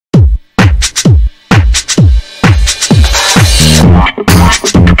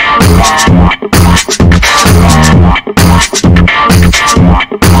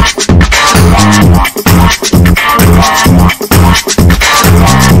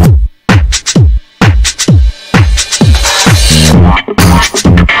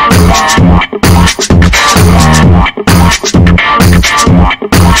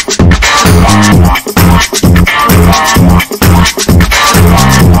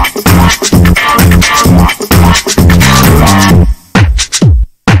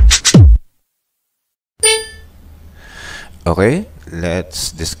Okay,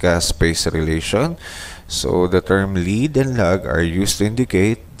 let's discuss phase relation. So the term lead and lag are used to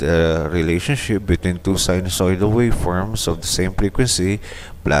indicate the relationship between two sinusoidal waveforms of the same frequency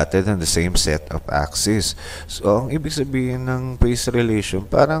plotted on the same set of axes. So ang ibig sabihin ng phase relation,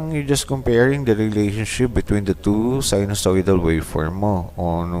 parang you're just comparing the relationship between the two sinusoidal waveform mo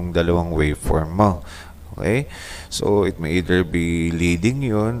o nung dalawang waveform mo. Okay? So, it may either be leading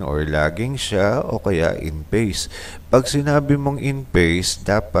yun or lagging siya o kaya in phase. Pag sinabi mong in phase,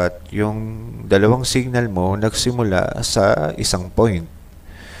 dapat yung dalawang signal mo nagsimula sa isang point.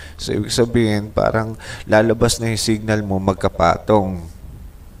 So, ibig sabihin, parang lalabas na yung signal mo magkapatong.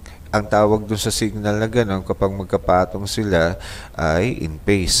 Ang tawag dun sa signal na gano'n, kapag magkapatong sila, ay in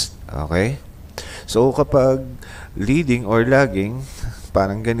phase. Okay? So, kapag leading or lagging,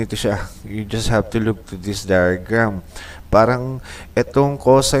 parang ganito siya. You just have to look to this diagram. Parang itong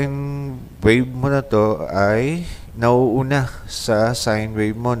cosine wave mo na to ay nauuna sa sine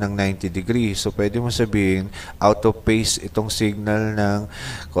wave mo ng 90 degrees. So, pwede mo sabihin, out of phase itong signal ng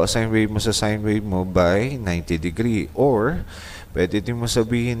cosine wave mo sa sine wave mo by 90 degree. Or, pwede din mo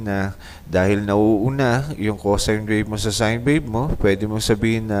sabihin na dahil nauuna yung cosine wave mo sa sine wave mo, pwede mo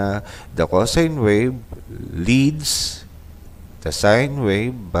sabihin na the cosine wave leads the sine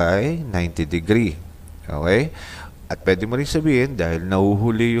wave by 90 degree. Okay? At pwede mo rin sabihin, dahil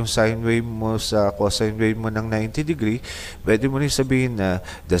nahuhuli yung sine wave mo sa cosine wave mo ng 90 degree, pwede mo rin sabihin na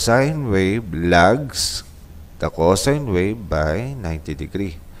the sine wave lags the cosine wave by 90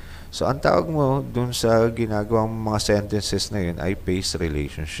 degree. So, ang tawag mo dun sa ginagawang mga sentences na yun ay phase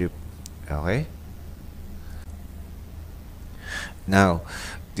relationship. Okay? Now,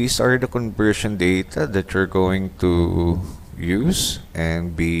 these are the conversion data that you're going to use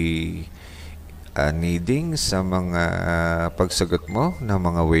and be needing sa mga pagsagot mo ng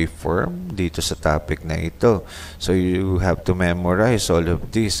mga waveform dito sa topic na ito. So, you have to memorize all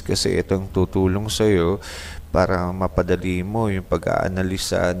of this kasi itong tutulong sa'yo para mapadali mo yung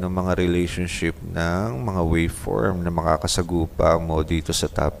pag-aanalisa ng mga relationship ng mga waveform na makakasagupa mo dito sa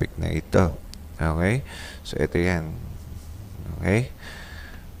topic na ito. Okay? So, ito yan. Okay?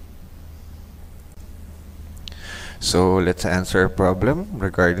 So, let's answer a problem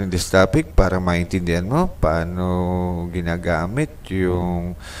regarding this topic para maintindihan mo paano ginagamit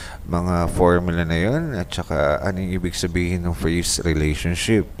yung mga formula na yun at saka anong ibig sabihin ng phase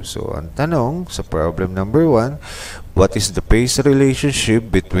relationship. So, ang tanong sa problem number 1, what is the phase relationship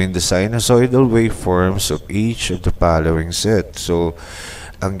between the sinusoidal waveforms of each of the following set? So,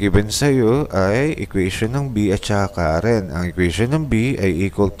 ang given sa'yo ay equation ng B at saka current. Ang equation ng B ay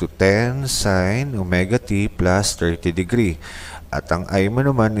equal to 10 sine omega t plus 30 degree. At ang I mo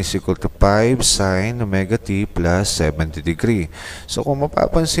naman is equal to 5 sine omega t plus 70 degree. So, kung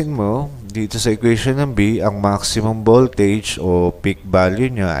mapapansin mo, dito sa equation ng B, ang maximum voltage o peak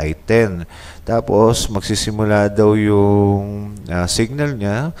value niya ay 10. Tapos, magsisimula daw yung signal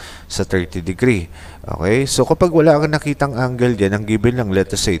niya sa 30 degree. Okay? So, kapag wala kang nakitang angle dyan, ang given lang,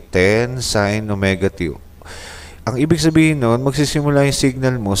 let us say, 10 sine omega t. Ang ibig sabihin nun, magsisimula yung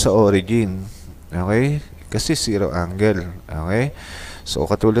signal mo sa origin. Okay? Kasi zero angle. Okay? So,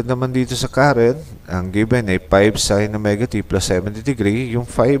 katulad naman dito sa current, ang given ay 5 sine omega t plus 70 degree. Yung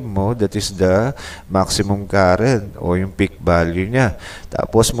 5 mo, that is the maximum current o yung peak value niya.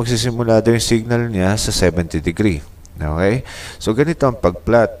 Tapos, magsisimula daw yung signal niya sa 70 degree. Okay? So, ganito ang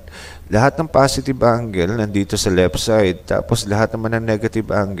pag-plot. Lahat ng positive angle nandito sa left side. Tapos, lahat naman ng negative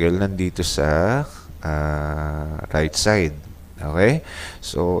angle nandito sa right side. Okay?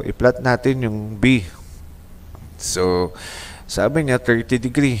 So, i-plot natin yung B. So, sabi niya 30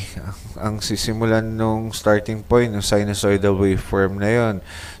 degree ang sisimulan nung starting point ng sinusoidal waveform na yon.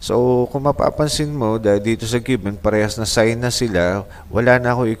 So, kung mapapansin mo, dahil dito sa given, parehas na sine na sila, wala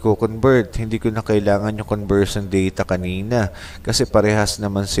na ako i-convert. Hindi ko na kailangan yung conversion data kanina kasi parehas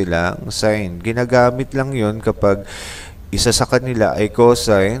naman silang sine. Ginagamit lang yon kapag isa sa kanila ay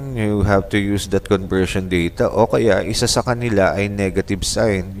cosine, you have to use that conversion data. O kaya, isa sa kanila ay negative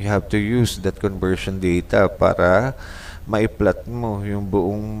sign, you have to use that conversion data para maiplot mo yung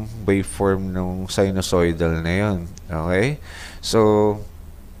buong waveform ng sinusoidal na yun. Okay? So,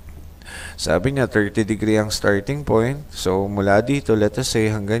 sabi niya 30 degree ang starting point. So, mula dito, let us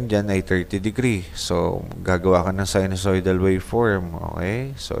say hanggang dyan ay 30 degree. So, gagawa ka ng sinusoidal waveform.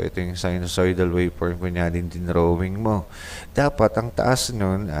 Okay? So, ito yung sinusoidal waveform kunyari din drawing mo. Dapat ang taas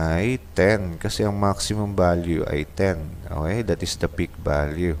nun ay 10 kasi ang maximum value ay 10. Okay? That is the peak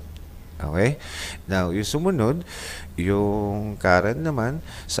value. Okay? Now, yung sumunod, yung current naman,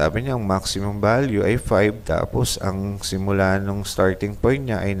 sabi niya ang maximum value ay 5, tapos ang simula nung starting point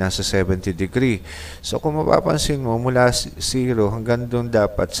niya ay nasa 70 degree. So, kung mapapansin mo, mula 0 hanggang doon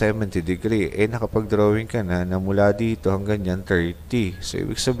dapat 70 degree. Nakapag-drawing ka na mula dito hanggang yan 30. So,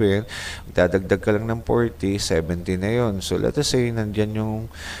 ibig sabihin, dadagdag ka lang ng 40, 70 na yon. So, let us say, nandyan yung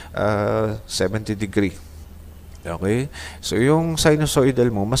 70 degree. Okay? So, yung sinusoidal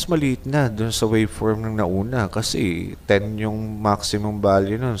mo, mas maliit na dun sa waveform ng nauna kasi 10 yung maximum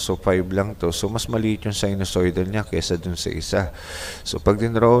value nun. So, 5 lang to. So, mas maliit yung sinusoidal niya kesa dun sa isa. So, pag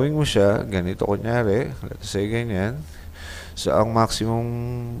din-drawing mo siya, ganito kunyari, let's say ganyan. So, ang maximum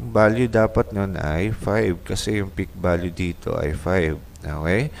value dapat nun ay 5 kasi yung peak value dito ay 5.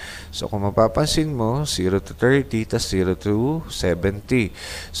 Okay? So, kung mapapansin mo, 0 to 30, tas 0 to 70.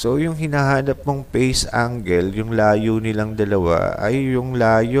 So, yung hinahanap mong phase angle, yung layo nilang dalawa, ay yung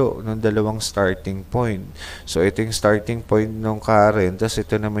layo ng dalawang starting point. So, ito yung starting point ng current, tas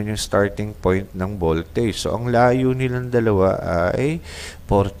ito naman yung starting point ng voltage. So, ang layo nilang dalawa ay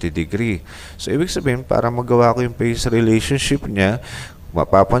 40 degree. So, ibig sabihin, para magawa ko yung phase relationship niya,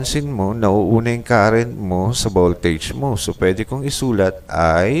 mapapansin mo, nauuna yung current mo sa voltage mo. So, pwede kong isulat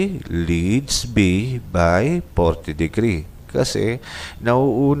I leads B by 40 degree. Kasi,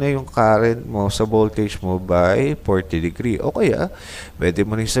 nauuna yung current mo sa voltage mo by 40 degree. O kaya, pwede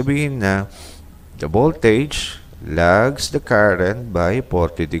mo rin sabihin na the voltage lags the current by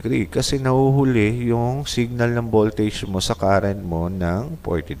 40 degree. Kasi nahuhuli yung signal ng voltage mo sa current mo ng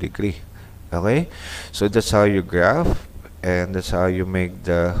 40 degree. Okay? So, that's how you graph. And that's how you make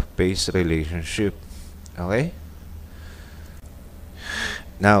the phase relationship. Okay?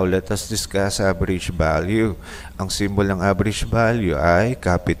 Now, let us discuss average value. Ang symbol ng average value ay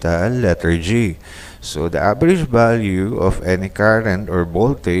capital letter G. So, the average value of any current or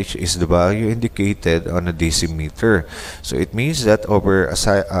voltage is the value indicated on a DC meter. So, it means that over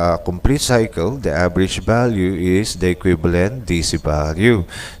a complete cycle, the average value is the equivalent DC value.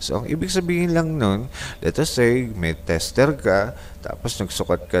 So, ang ibig sabihin lang nun, let us say, may tester ka, tapos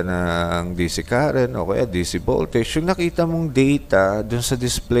nagsukat ka ng DC current o kaya DC voltage. Yung nakita mong data dun sa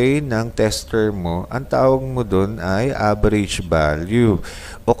display ng tester mo, ang tawag mo dun ay average value.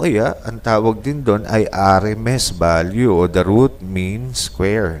 O kaya, ang tawag din dun ay RMS value o the root mean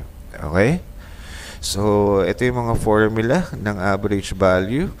square. Okay? So, ito yung mga formula ng average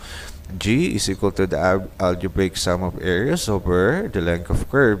value. G is equal to the algebraic sum of areas over the length of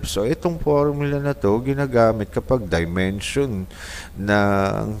curve. So, itong formula na to, ginagamit kapag dimension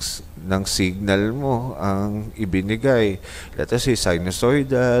ng signal mo ang ibinigay. Let us say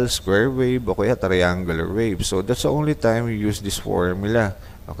sinusoidal, square wave, o kaya triangular wave. So, that's the only time we use this formula.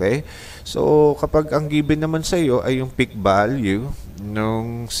 Okay? So, kapag ang given naman sa iyo ay yung peak value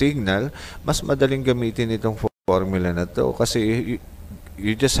ng signal, mas madaling gamitin itong formula na to kasi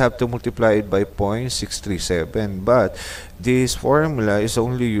you just have to multiply it by 0.637. But this formula is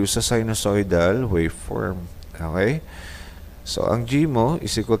only used sa sinusoidal waveform. Okay? So, ang G mo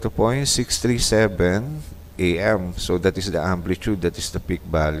is equal to 0.637 AM. So, that is the amplitude, that is the peak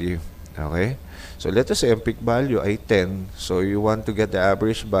value. Okay? So, let us say ang peak value ay 10. So, you want to get the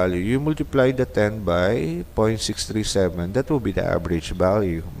average value. You multiply the 10 by 0.637. That will be the average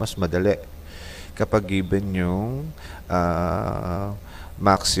value. Mas madali kapag given yung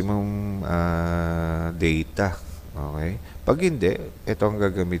maximum data. Okay? Pag hindi, ito ang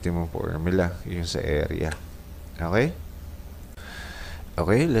gagamitin mong formula, yung sa area. Okay?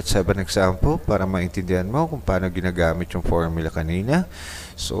 Okay, let's have an example para maintindihan mo kung paano ginagamit yung formula kanina.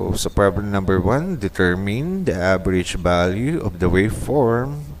 So, sa problem number 1, determine the average value of the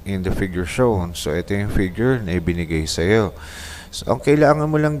waveform in the figure shown. So, ito yung figure na ibinigay sa'yo. So, ang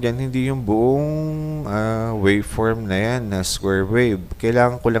kailangan mo lang dyan, hindi yung buong waveform na yan, na square wave.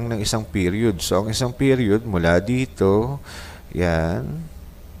 Kailangan ko lang ng isang period. So, ang isang period mula dito, yan,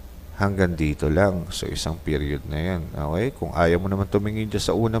 hanggang dito lang. So, isang period na yan. Okay? Kung ayaw mo naman tumingin dyan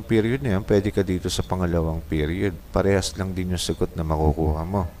sa unang period na yan, pwede ka dito sa pangalawang period. Parehas lang din yung sagot na makukuha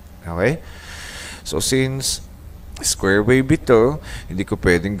mo. Okay? So, since square wave ito, hindi ko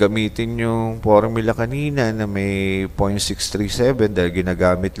pwedeng gamitin yung formula kanina na may 0.637 dahil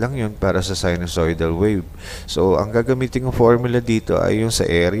ginagamit lang yun para sa sinusoidal wave. So, ang gagamitin ng formula dito ay yung sa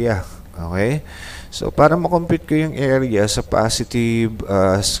area. Okay? So, para makompute ko yung area sa positive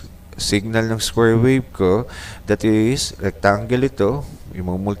signal ng square wave ko, that is, rectangle ito,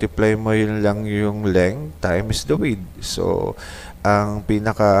 i-multiply mo yun lang yung length times the width. So, ang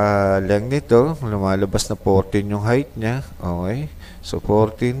pinaka-length nito, lumalabas na 14 yung height niya. Okay? So,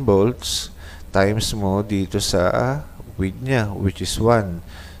 14 volts times mo dito sa width niya, which is 1.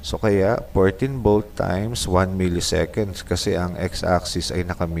 So, kaya 14 volt times 1 milliseconds kasi ang x-axis ay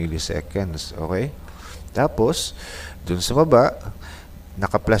naka-milliseconds. Okay? Tapos, dun sa baba,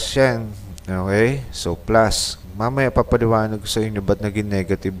 naka-plus yan. Okay? So, plus. Mamaya papaliwanag ko sa inyo ba't naging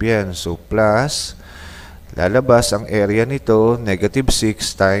negative yan. So, plus, lalabas ang area nito, negative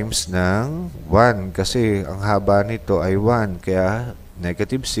 6 times ng 1. Kasi ang haba nito ay 1. Kaya,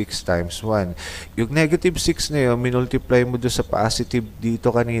 negative 6 times 1. Yung negative 6 na yun, minultiply mo doon sa positive dito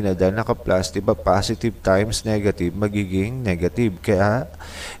kanina dahil naka-plus, diba positive times negative, magiging negative. Kaya,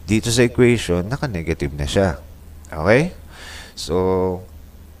 dito sa equation, naka-negative na siya. Okay? So,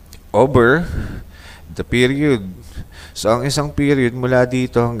 over the period. So, ang isang period mula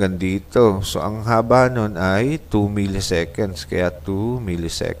dito hanggang dito. So, ang haba nun ay 2 milliseconds. Kaya 2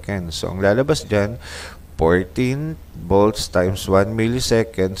 milliseconds. So, ang lalabas dyan, 14 volts times 1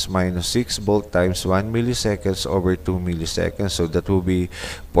 milliseconds minus 6 volt times 1 milliseconds over 2 milliseconds. So, that will be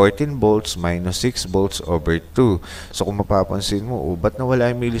 14 volts minus 6 volts over 2. So, kung mapapansin mo, ba't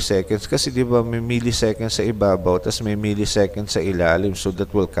nawala yung milliseconds? Kasi di ba may milliseconds sa ibabaw, tas may milliseconds sa ilalim. So, that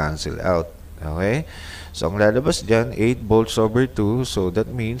will cancel out. Okay? So, ang lalabas dyan, 8 volts over 2. So,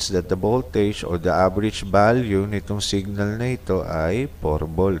 that means that the voltage or the average value nitong signal na ito ay 4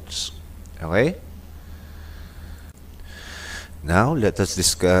 volts. Okay? Now, let us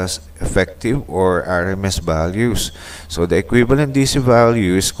discuss effective or RMS values. So, the equivalent DC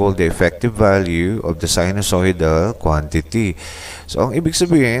value is called the effective value of the sinusoidal quantity. So, ang ibig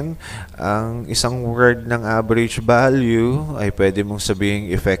sabihin, ang isang word ng average value ay pwede mong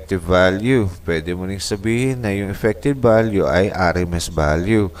sabihin effective value. Pwede mo rin sabihin na yung effective value ay RMS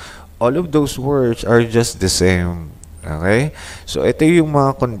value. All of those words are just the same. Okay? So, ito yung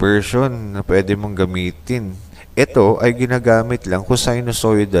mga conversion na pwede mong gamitin. Ito ay ginagamit lang kung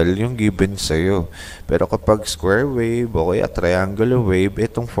sinusoidal yung given sa'yo. Pero kapag square wave o kaya triangular wave,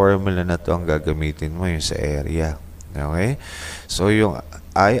 itong formula na to ang gagamitin mo yung sa area. Okay? So, yung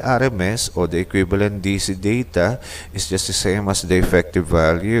IRMS o the equivalent DC data is just the same as the effective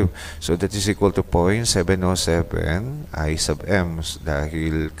value. So, that is equal to 0.707 I sub M.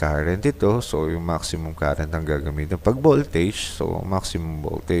 Dahil current ito, so yung maximum current ang gagamitin. Pag voltage, so maximum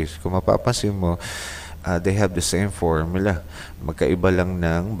voltage. Kung mapapansin mo, they have the same formula. Magkaiba lang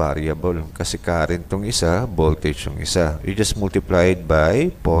ng variable. Kasi current tong isa, voltage yung isa. You just multiply it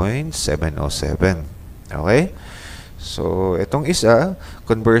by 0.707. Okay? So, itong isa,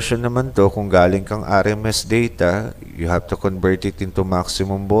 conversion naman to, kung galing kang RMS data, you have to convert it into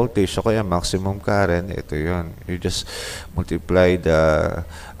maximum voltage o kaya maximum current. Ito yon. You just multiply the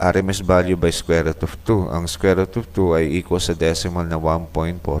RMS value by square root of 2. Ang square root of 2 ay equal sa decimal na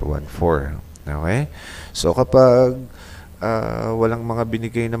 1.414. Okay? So, kapag walang mga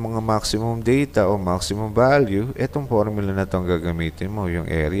binigay na mga maximum data o maximum value, itong formula na itong gagamitin mo, yung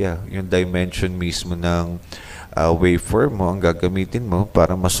area, yung dimension mismo ng waveform mo, ang gagamitin mo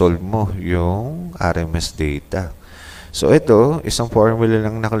para masolve mo yung RMS data. So, ito, isang formula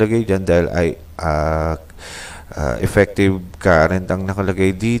lang nakalagay dyan dahil ay effective current ang nakalagay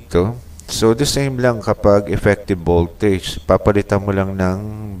dito. So, the same lang kapag effective voltage. Papalitan mo lang ng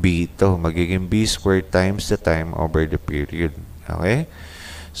B ito. Magiging B squared times the time over the period. Okay?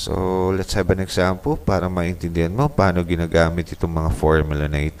 So, let's have an example para maintindihan mo paano ginagamit itong mga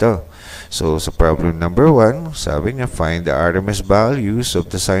formula na ito. So, sa problem number 1, sabi niya, find the RMS values of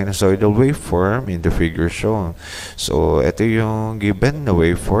the sinusoidal waveform in the figure shown. So, ito yung given na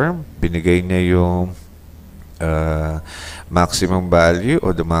waveform. Binigay niya yung maximum value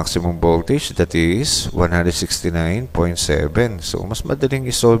or the maximum voltage, that is 169.7. So, mas madaling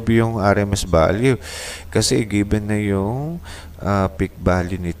isolve yung RMS value kasi given na yung peak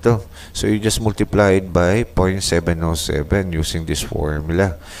value nito. So, you just multiply it by 0.707 using this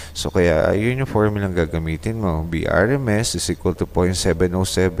formula. So, kaya yun yung formula ang gagamitin mo. BRMS is equal to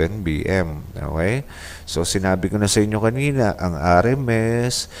 0.707 BM. Okay? So, sinabi ko na sa inyo kanina, ang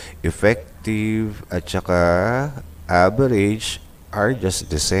RMS, effective, at saka average are just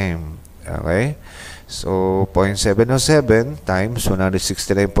the same. Okay? So, 0.707 times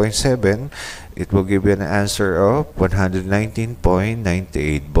 169.7, it will give you an answer of 119.98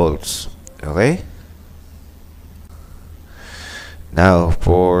 volts. Okay? Now,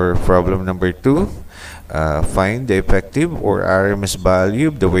 for problem number 2, find the effective or RMS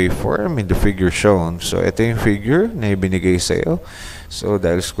value of the waveform in the figure shown. So, ito yung figure na ibinigay sa'yo. So,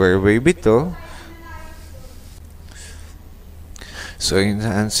 dahil square wave ito, so in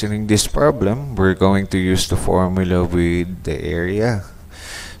answering this problem, we're going to use the formula with the area.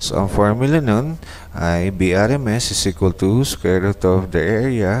 So, ang formula nun ay BRMS is equal to square root of the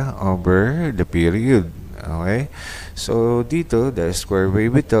area over the period. Okay? So, dito, dahil square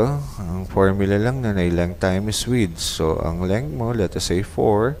wave ito, ang formula lang na length times width. So, ang length mo, let us say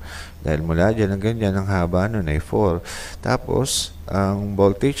 4. Dahil mula dyan hanggang dyan, ang haba nun ay 4. Tapos, ang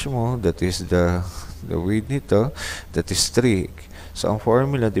voltage mo, that is the width nito, that is 3. So, ang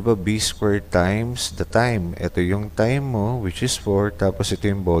formula, di ba, B squared times the time. Ito yung time mo, which is 4. Tapos,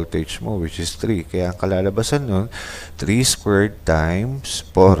 ito yung voltage mo, which is 3. Kaya, ang kalalabasan nun, 3 squared times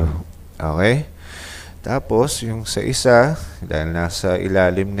 4. Okay? Tapos, yung sa isa, dahil nasa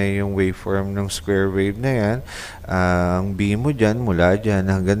ilalim na yung waveform ng square wave na yan, ang B mo dyan, mula dyan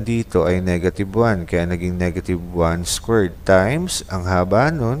hanggang dito ay negative 1. Kaya naging negative 1 squared times, ang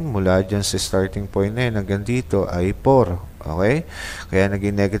haba nun, mula dyan sa starting point na yan hanggang dito ay 4. Okay? Kaya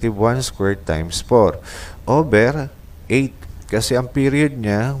naging negative 1 squared times 4 over 8. Kasi ang period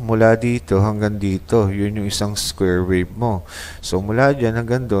niya, mula dito hanggang dito, yun yung isang square wave mo. So, mula dyan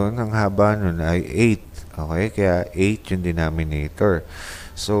hanggang doon, ang haba nun ay 8. Okay? Kaya 8 yung denominator.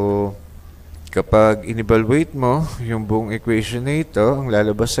 So, kapag in-evaluate mo yung buong equation na ito, ang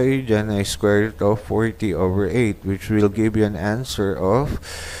lalabas sa iyo dyan ay square root of 40 over 8, which will give you an answer of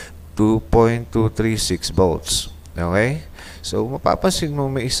 2.236 volts. Okay? So, mapapansin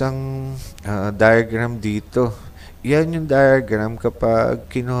mo may isang diagram dito. Yan yung diagram kapag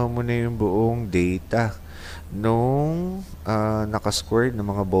kinuha mo na yung buong data nung naka-squared ng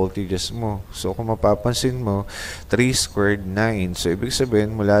mga voltages mo. So, kung mapapansin mo, 3 squared 9. So, ibig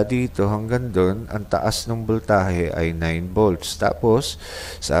sabihin, mula dito hanggang doon, ang taas ng voltahe ay 9 volts. Tapos,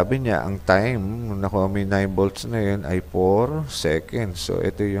 sabi niya, ang time, nung nakuha mo yung 9 volts na yun, ay 4 seconds. So,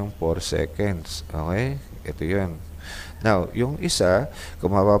 ito yung 4 seconds. Okay? Ito yun. Now, yung isa,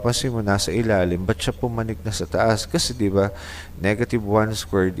 kung mapapansin mo, nasa ilalim, ba't siya pumanik na sa taas? Kasi, di ba, negative 1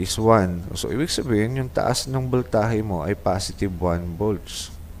 squared is 1. So, ibig sabihin, yung taas ng voltahe mo ay positive 1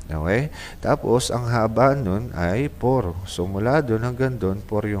 volts. Okay? Tapos, ang haba nun ay 4. So, mula doon hanggang doon,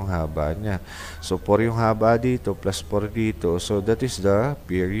 4 yung haba niya. So, 4 yung haba dito, plus 4 dito. So, that is the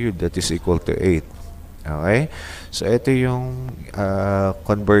period that is equal to 8. Okay? So, ito yung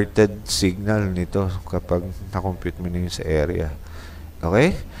converted signal nito kapag na-compute mo na yun sa area.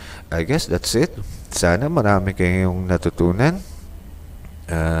 Okay? I guess that's it. Sana marami kayong natutunan.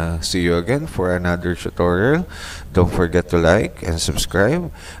 See you again for another tutorial. Don't forget to like and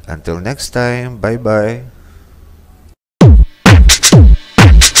subscribe. Until next time, bye-bye.